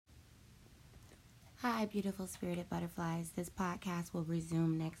Hi, beautiful spirited butterflies. This podcast will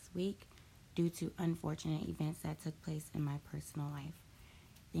resume next week due to unfortunate events that took place in my personal life.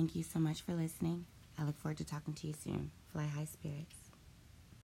 Thank you so much for listening. I look forward to talking to you soon. Fly high spirits.